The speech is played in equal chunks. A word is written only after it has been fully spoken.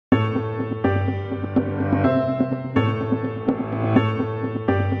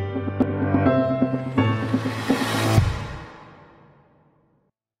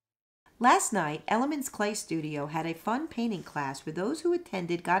Last night, Elements Clay Studio had a fun painting class where those who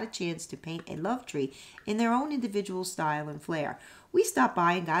attended got a chance to paint a love tree in their own individual style and flair. We stopped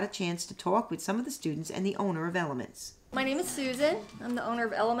by and got a chance to talk with some of the students and the owner of Elements. My name is Susan. I'm the owner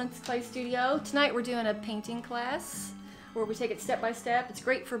of Elements Clay Studio. Tonight we're doing a painting class where we take it step by step. It's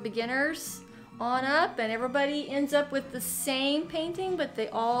great for beginners on up, and everybody ends up with the same painting, but they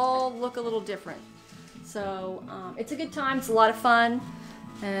all look a little different. So it's a good time. It's a lot of fun.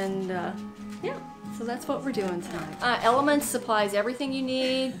 And yeah, so that's what we're doing tonight. Elements supplies everything you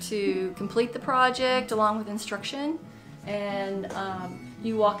need to complete the project along with instruction, and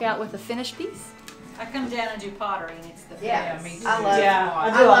you walk out with a finished piece. I come down and do pottery, and it's the best. Yeah, Me too.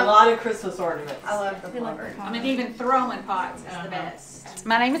 I do a lot of Christmas ornaments. I love the pottery. I mean, even throwing pots is the best.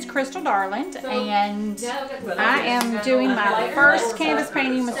 My name is Crystal Darland, and I am doing my first canvas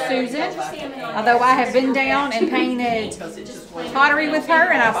painting with Susan. Although I have been down and painted pottery with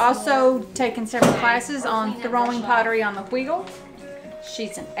her, and I've also taken several classes on throwing pottery on the wheel.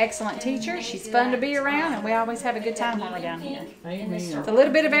 She's an excellent teacher. She's fun to be around, and we always have a good time when we're down here. It's a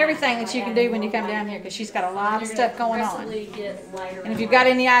little bit of everything that you can do when you come down here, because she's got a lot of stuff going on. And if you've got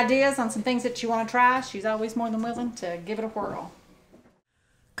any ideas on some things that you want to try, she's always more than willing to give it a whirl.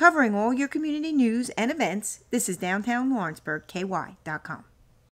 Covering all your community news and events, this is Downtown Lawrenceburg, KY.com.